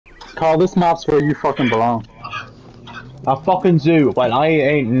Carl, this map's where you fucking belong. A fucking zoo. Well, I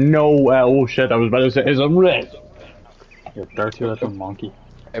ain't no. Oh shit! I was about to say, it's a red. You dirty little monkey.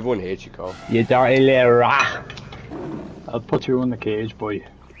 Everyone hates you, Carl. You dirty little rat. I'll put you in the cage, boy.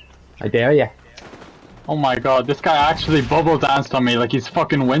 I dare ya. Oh my god, this guy actually bubble danced on me like he's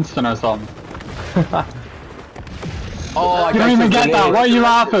fucking Winston or something. Oh, I You don't even get that, why are you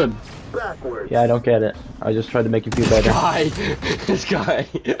laughing? Yeah, I don't get it. I just tried to make you feel better. This guy.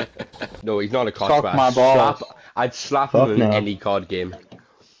 No, he's not a COD Suck crash. my balls. I'd slap Fuck him in no. any COD game.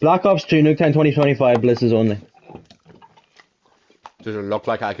 Black Ops 2 Nuketown 2025 Blizzes only. Does it look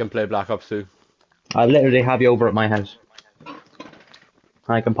like I can play Black Ops 2? I literally have you over at my house.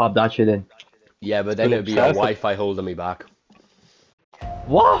 I can pop that shit in. Yeah, but then it'd be your Wi-Fi holding me back.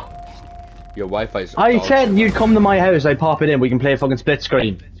 What? Your Wi-Fi's. I said you'd come to my house, I'd pop it in, we can play a fucking split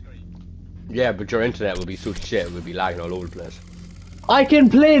screen. Yeah, but your internet would be such shit, it would be lagging all over the place. I can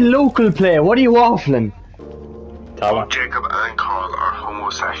play local play, what are you waffling? Both Jacob and Carl are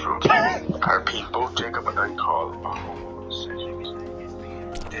homosexuals. I repeat, both Jacob and Carl are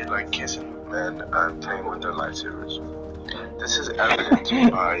homosexuals. They like kissing men and playing with their lightsabers. This is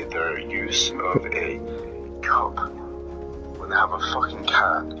evident by their use of a cup when they have a fucking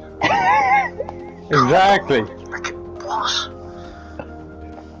can. Exactly. Like, what?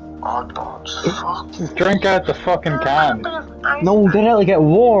 Oddballs, fuck. Just drink out the fucking can. No, then it'll get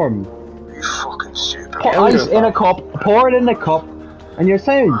warm. You fucking stupid. Put ice in a cup, pour it in the cup, and you're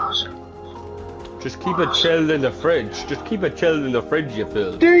sound. Just keep it chilled in the fridge. Just keep it chilled in the fridge, you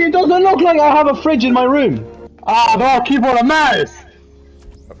fool. Dude, it doesn't look like I have a fridge in my room. Ah, no, keyboard and mouse!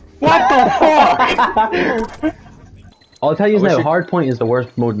 What the fuck? I'll tell you wish now, you- Hardpoint is the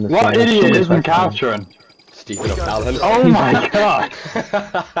worst mode in this What game. idiot isn't capturing? Stephen O'Callaghan. Oh my god!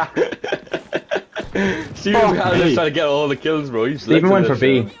 Stephen O'Callaghan's trying to get all the kills, bro. He's Stephen went for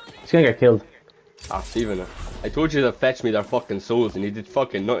literally- B. He's gonna get killed. Ah, Stephen. I told you to fetch me their fucking souls and you did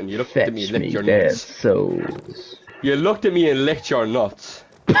fucking nothing. You looked at me Fetch and licked me your dead nuts. souls. You looked at me and licked your nuts.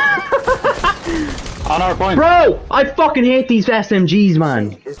 On our point. Bro! I fucking hate these SMGs,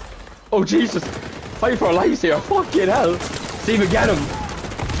 man. Oh, Jesus. Fight for our lives here. Fucking hell. Stephen, get him.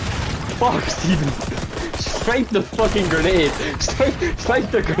 Fuck, Stephen. Snipe the fucking grenade. Snipe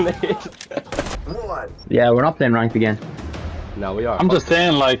the grenade. Yeah, we're not playing ranked again. No, we are. I'm just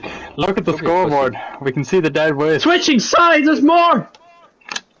saying, like, look at the scoreboard. We can see the dead weight. Switching sides, there's more!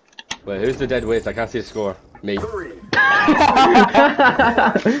 Wait, who's the dead weight? I can't see the score. Me.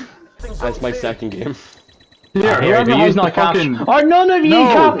 That's my second game. Here, Here, whoever he's has the not fucking... capturing. Or none of you No,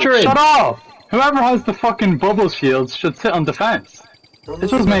 capturing! shut up! Whoever has the fucking bubble shields should sit on defense. It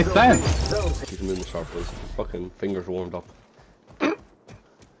just makes sense. You can move the sharp, please. Fucking fingers warmed up.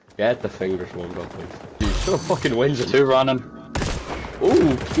 Get the fingers warmed up, please. You should have fucking wins it. Two running.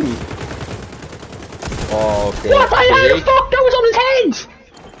 Ooh, cute. Oh, okay. What the hell? Fuck, that was on his head!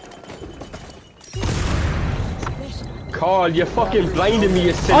 Carl, you fucking blinded me,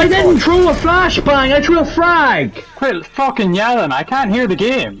 you silly I didn't fuck. throw a flashbang, I threw a frag! Quit fucking yelling, I can't hear the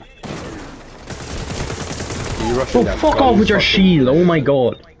game. You rushing Oh, that fuck gun, off with your fucking- shield, oh my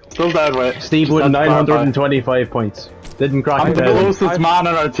god. Still dead weight. Steve Wood, That's 925 points. Didn't crack I'm it the down. closest man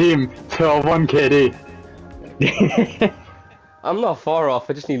on our team to a 1 KD. I'm not far off,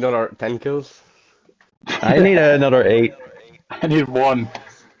 I just need another 10 kills. I need another 8. I need 1.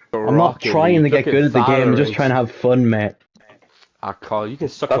 I'm not trying to get good at the game, I'm just trying to have fun, mate. Ah, Carl, you can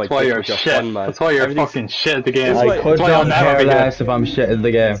suck my That's why dick you're with your shit. fun, man. That's why you're Everything's- fucking shit at the game. That's why- I could why I'll not never care be good. less if I'm shit at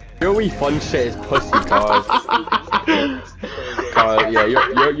the game. Your wee fun shit is pussy, Carl. Carl,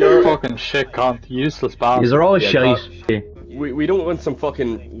 yeah, you're Fucking shit cunt, useless bastard. These are all Yeah, shite. we don't want some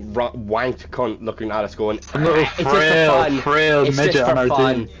fucking wanked cunt looking at us going, A little it's just for fun. frail It's midget just for on our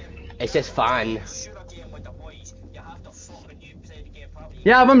fun. team. It's just fun.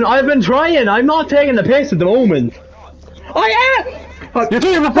 Yeah, I've been trying, I'm not taking the piss at the moment. I am! You're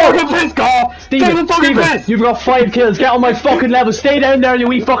taking the fucking piss, Carl! Steven, you've got 5 kills, get on my fucking level, stay down there you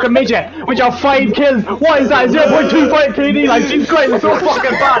wee fucking midget, with your 5 kills, what is that, 0.25 KD, like, Jesus Christ, it's so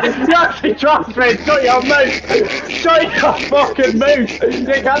fucking bad, you actually translate, shut your mouth, shut your fucking mouth, you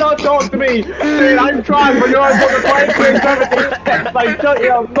cannot talk to me, dude, I'm trying, but you're on fucking 5 kills, 17, like, shut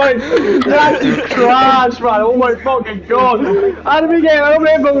your mouth, you're actually trash, man, oh my fucking god, anime game, I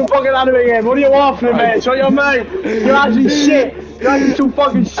don't play fucking anime game, what are you waffling, man, shut your mouth, you're actually shit. You're actually so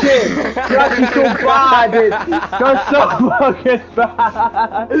fucking shit! You're actually so bad, dude! You're so fucking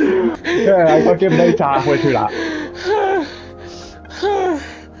bad! Yeah, I got given out halfway through that.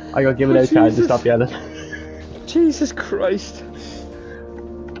 I got given out time to stop yelling. Jesus Christ.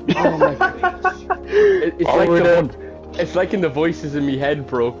 Oh my god. It's All like we're the doing. It's like in the voices in me head,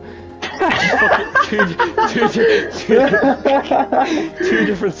 bro. two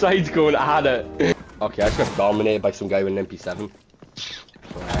different sides going at it. Okay, I just got dominated by some guy with an MP7.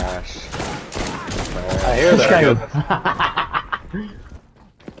 Flash. I hear that.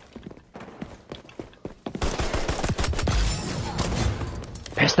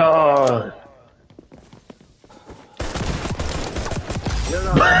 Pistol!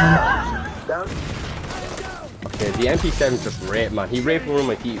 Okay, the MP7 just raped, man. He raped one of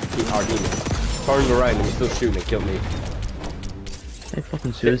my our teammates. Turned around and he's still shooting and killed me. They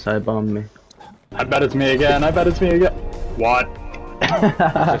fucking suicide bombed me. I bet it's me again. I bet it's me again. What?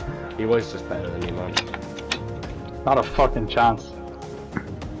 He was just better than me, man. Not a fucking chance.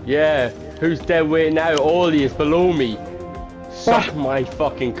 Yeah, who's dead weight now? All he is below me. Suck What? my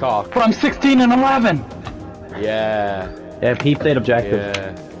fucking cock. But I'm 16 and 11. Yeah. Yeah, he played objective.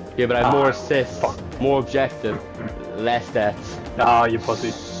 Yeah. Yeah, but I have more assists, more objective, less deaths. Ah, you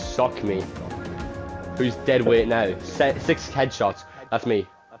pussy. Suck me. Who's dead weight now? 6 headshots. That's me.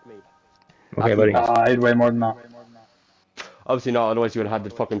 Okay, buddy. I had way more than that. Obviously not, otherwise you would have had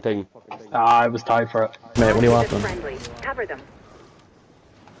the fucking thing. I was tied for it. Mate, what do you want then? Friendly. Cover them.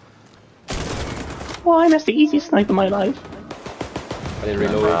 Oh, I missed the easiest snipe of my life. I need to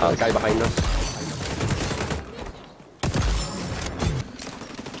reload. There's a guy behind us.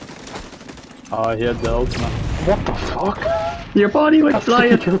 Oh, he had the ultimate. What the fuck? Your body went That's what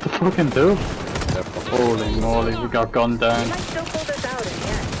you flying. killed the fucking dude. Holy moly, we got gunned down. Might still pull this out in the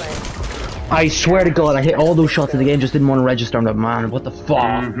end, but I swear to God, I hit all those shots of the game, just didn't want to register on that man. What the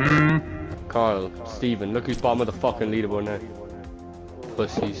fuck? Carl, Steven, look who's bottom of the fucking leaderboard now.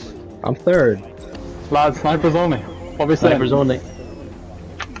 Pussies. I'm third. Lads, snipers only. What we saying? Snipers only.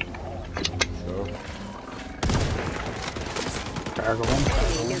 Sure. Cargo one.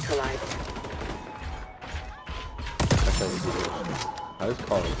 enemy neutralized. How's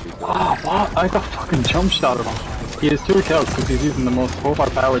Carl? Ah, what? I got fucking jump shot at him. He has 2 kills because he's using the most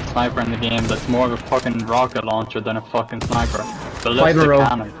overpowered sniper in the game that's more of a fucking rocket launcher than a fucking sniper. Five in a Ballistic row.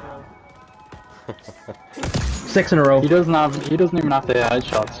 cannon. 6 in a row. He doesn't even have to hit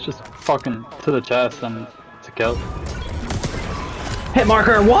headshots, just fucking to the chest and to kill. Hit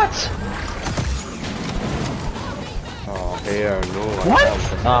marker, what? Oh, here, no.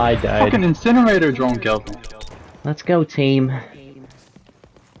 What? I died. Fucking incinerator drone killed me. Let's go, team.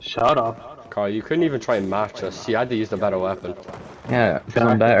 Shut up. Carl, you couldn't even try and match us. You had to use the better weapon. Yeah, because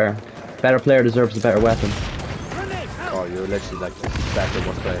I'm better. Better player deserves a better weapon. Carl, you're literally like the second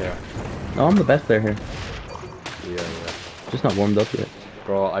worst player here. No, I'm the best player here. Yeah. Just not warmed up yet.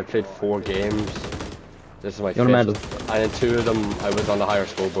 Bro, I played 4 games. This is my You want a 5th. medal? And in 2 of them, I was on the higher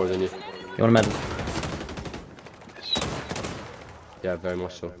scoreboard than you. You want a medal? Yeah, very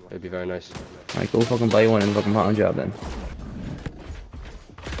much so. It'd be very nice. Alright, go fucking buy one and fucking hot on job then.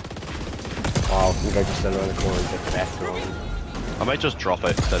 Wow, I think I just stand around the corner and take the best one. I might just drop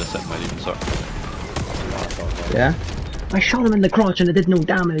it instead of setting my even start. Yeah? I shot him in the crotch and it did no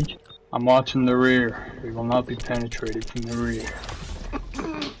damage. I'm watching the rear. We will not be penetrated from the rear.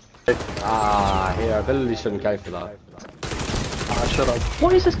 Ah, here, ability shouldn't count for that. Ah, shut up.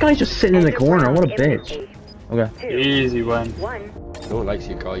 Why is this guy just sitting in the corner? What a bitch. Okay. Easy win. 1. No one likes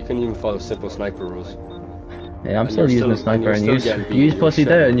you, Carl. You couldn't even follow simple sniper rules. Yeah, I'm And still you're using the still- sniper and and you're you still getting beat. you You're pussied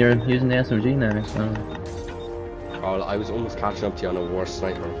still- out and you're using the SMG now, so... Carl, I was almost catching up to you on a worse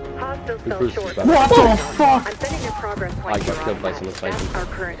sniper. Hostiles Who fell proves short. this better? What the fuck? I'm sending your progress I point to got your killed by office. someone sniping. That's our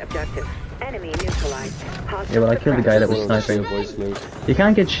current objective. Enemy neutralized. Hostiles Yeah, well I killed the guy that was One of the sniping. voice moves. You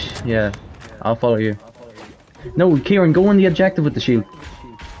can't get yeah, I'll follow you. No, Kieran, go on the objective with the shield.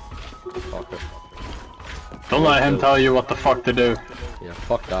 Fuck it. Don't let him tell you what the fuck to do. Yeah,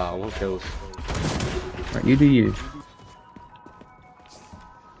 fuck that. I want kills. Right, you do you.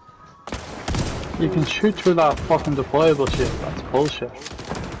 You can shoot through that fucking deployable shit. That's bullshit.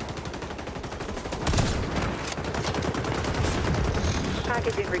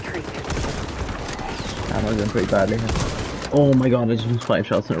 package in retreat. I'm doing pretty badly. Oh my god, I just used 5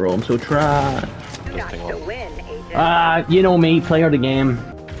 shots in a row. I'm so trash. Got to win, agent. Ah, you know me, player of the game.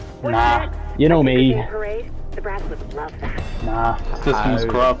 What's Nah. that? You know Like a me. good parade? The brass would love that. Nah, system's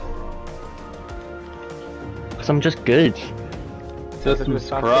corrupt. Cause I'm just good. System's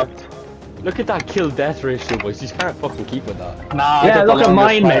corrupt. Look at that kill death ratio, boys. You can't fucking keep with that. Nah, Yeah, I got the look at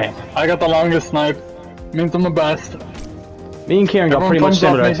longest mine, snipe. I got the longest snipe. Means I'm the best. Me and Kieran got Everyone pretty much thumbs up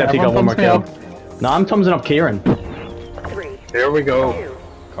similar, me. except he got Everyone one more thumbs kill. me No, I'm thumbsing up Kieran. 3, Here we go. 2,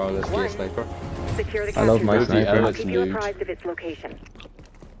 Carl, let's get a sniper. secure the I love my capture zone. sniper. I'll keep you apprised of its location.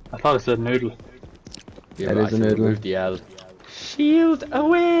 I thought it said noodle. You That is a actually noodle. removed the L. Shield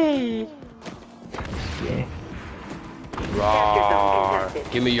away! Yeah. Roar.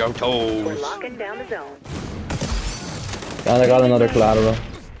 Give me your We're toes. locking down the zone. And I got another collateral.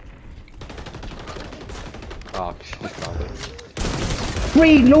 Oh, shit, stop it.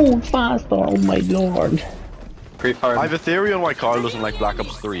 Reload faster, oh my lord. Pre-fire. I have a theory on why Carl doesn't like Black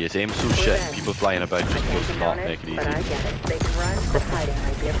Ops 3. His aim's so shit, people flying about just does Attention not on make it it, but I easy. get it. They can run, but hiding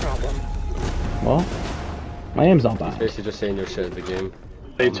might be a problem. What? My aim's not bad. Basically just saying your shit at the game.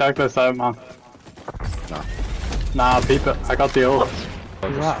 Hey, check this out, man. Nah. Nah, peep it. I got the ult.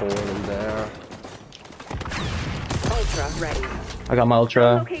 There's just 4 in there. Ultra ready. I got my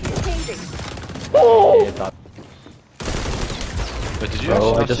ultra. Location changing. Yeah, that. But did you Bro,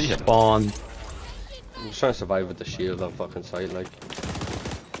 actually I not just see him? spawned. I'm just trying to survive with the shield on fucking site, like.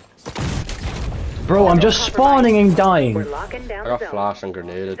 Bro, I'm just spawning and We're dying. locking down I the got zone. flash and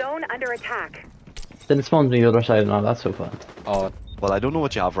grenaded. Zone under attack. Then it spawns me the other side. No, that's so fun. Oh, Well, I don't know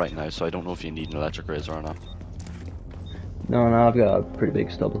what you have right now, so I don't know if you need an electric razor or not. No, I've got a pretty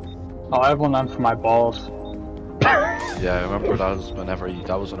big stubble. Oh, I have one then for my balls. Yeah, I remember that was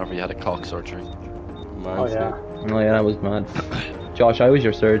whenever you had a cock surgery. man. Oh, yeah. Oh yeah, that was mad. Josh, I was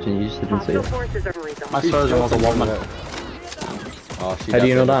your surgeon, you just didn't see Hostile it. forces are freezing. My surgeon was a woman. Oh, she How do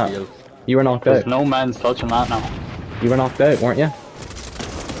you know definitely that? healed. You were knocked There's out. no men's touching that now. You were knocked out, weren't you?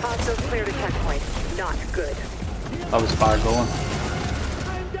 Hostiles cleared a checkpoint. Not good. That was far going.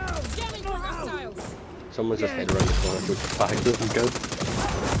 Someone's just head around the corner with the bag. This is good.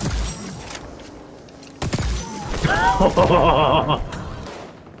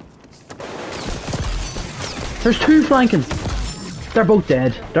 There's 2 flanking. They're both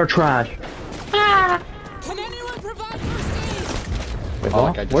dead. They're trash. Can anyone provide first aid? Oh,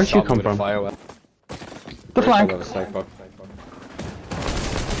 like I just Where'd shot you me come with a from? fire weapon. The flank. With a sniper.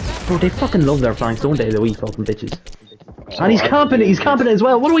 Bro, they fucking love their flanks, don't they, the wee fucking bitches? And he's camping as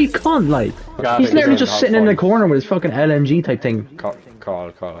well. What do we cunt, like? God, He's it literally doesn't just have sitting in fun. the corner with his fucking LMG type thing. Carl,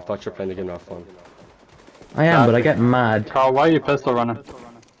 I thought you were playing the game to have fun. I am, but I get mad. Carl, why are you pistol running?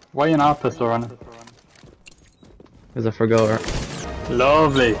 Why are you not pistol running? Because I forgot her.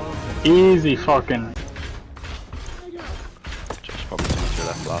 Lovely. Easy fucking. Just probably too much your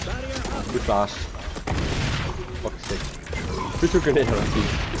left last. Good flash. Fuck's sake. Who took a grenade on the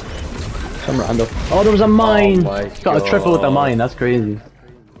Some random. Oh, there was a mine! my Got a triple with the God. mine, that's crazy.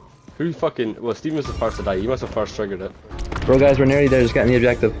 Who fucking... Well, Steven was the first to die. You must have first triggered it. Bro, guys, we're nearly there, just getting the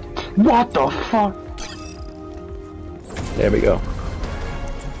objective. What the fuck? There we go.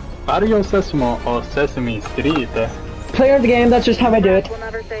 Barrio Sesamo or Sesame Street? Player of the game, that's just how I do it. We'll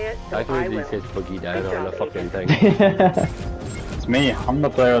never say it, so I I think will. these kids boogie down on the fucking thing. It's me. I'm the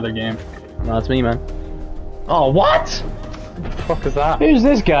player of the game. No, it's me, man. Oh, what? What the fuck is that? Who's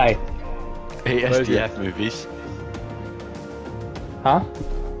this guy? Hey, Where's he? SDF movies. Huh?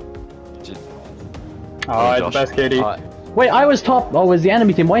 Alright, the Josh. best KD. Wait, I was top. Oh, was the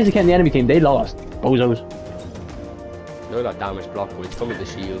enemy team? Why is it getting the enemy team? They lost. Bozos. No, that damage block, boys. Come with the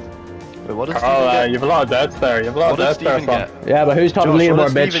shield. Wait, what did Oh, Steven get? you have a lot of deaths there. You have a lot What of did deaths there, Steven son. get? Yeah, but who's top of the Josh, what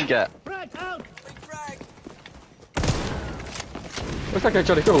leaderboard, did bitch? Steven get? Where's that guy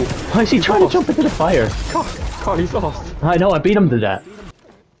trying to go? Why is he trying to jump into the fire? God, he's lost. I know, I beat him to that.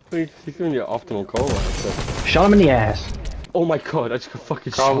 He's doing your optimal call. Like. Shot him in the ass. Oh my god, I just got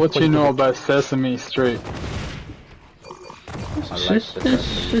fucking Carl, shot. what you know about Sesame Street? This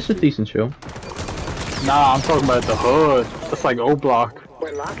is a decent show. Nah, I'm talking about the hood. That's like O-Block.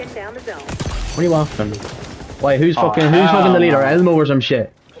 We're locking down the zone. What are you after? Why, who's Oh, fucking the hell leader? no. Elmo or some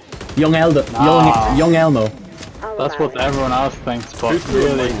shit? Young Elmo. Nah. Young Elmo. I'll That's allow what it. everyone else thinks, but Who's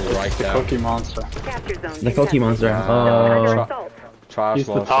really, the it's right the now? Cookie Monster. Capture zone The Cookie Monster. Under Oh. assault. Trash He's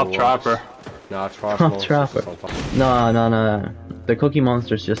the monster top works. trapper. Nah, trash Top monster's trapper. so fun. No. The Cookie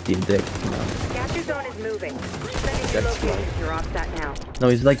Monster's just the addict. Capture zone is moving. Sending you That's location to your offset now. No,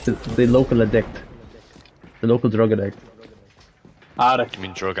 he's like the local addict. The local drug addict. Addict. You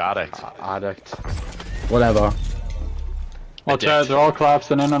mean drug addict? Addict. Whatever. Watch out, they're all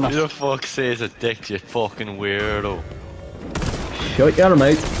collapsing in on Who us. the fuck says addict, you fucking weirdo? Shut your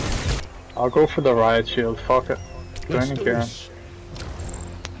mouth. I'll go for the riot shield, fuck it. Joining Kieran.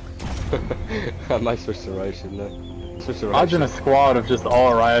 I might switch to right, shouldn't I? Switch to right. Imagine a squad of just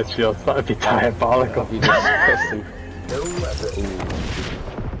all riot shields, that'd be diabolical. That'd be disgusting. Ooh.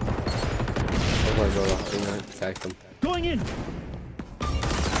 Oh my god, I'm gonna attack them. Going in.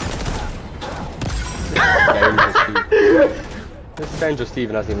 This Danger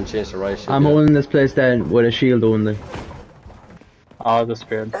Steven hasn't even changed the right shit. I'm yet. holding this place down with a shield only. Oh, this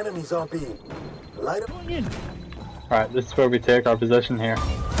beard. Enemies are being light up. Going in. Right, this is where we take our position here.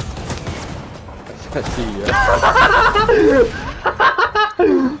 I see, yeah.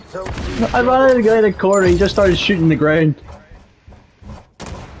 I ran at the guy in the corner, he just started shooting the ground.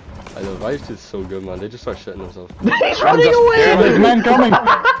 I know, Vice is so good, man. They just start shitting themselves. He's running There's away! men coming!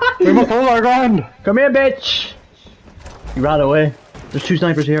 We must hold our ground! Come here, bitch! He ran away. There's 2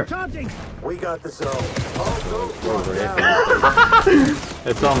 snipers here. We got this all.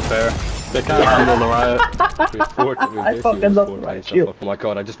 It's unfair. They can't handle the riot. I fucking love the riot shield. Oh my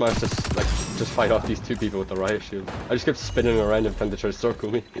god, I just managed to just fight off these 2 people with the riot shield. I just kept spinning around every time they tried to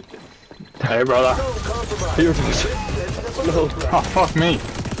circle me. Hey brother. Here, no. Oh fuck me.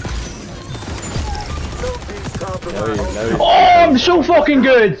 Now Oh, I'm so fucking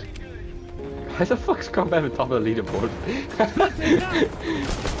good! How the fuck's Combat at the top of the leaderboard?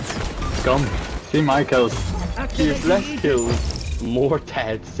 Scum. See my kills. He has less kills, more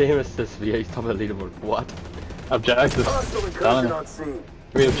dead, same assists, but yeah, he's top of the leaderboard. What? Objectives. Telling you.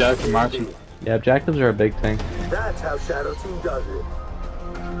 We objective marching. Yeah, objectives are a big thing. That's how Shadow Team does it.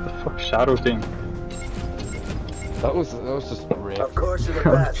 The fuck Shadow Team. That was just rape. Of course you're the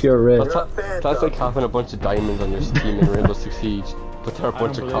best. Pure red. That's like having a bunch of diamonds on your team in Rainbow Six Siege, but they're a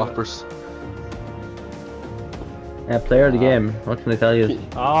bunch of believe it. coppers. Yeah, player of the game. What can I tell you?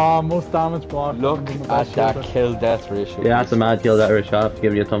 Ah, most damage block. Look at that kill death ratio. Yeah, that's a mad kill that ratio. I have to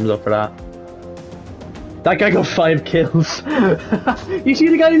give you a thumbs up for that. That guy got 5 kills. You see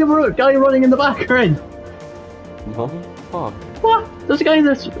the guy running in the background? No? Fuck. What? There's a guy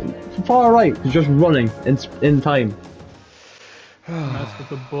that's far right who's just running in time. Mess with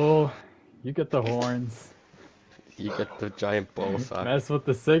the bull, you get the horns. You get the giant ball sack. Mess with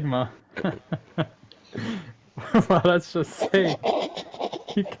the Sigma. Well, let's just say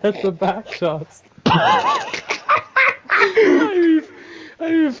you get the back shots. I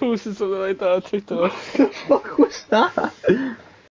even posted something like that on TikTok. What the fuck was that?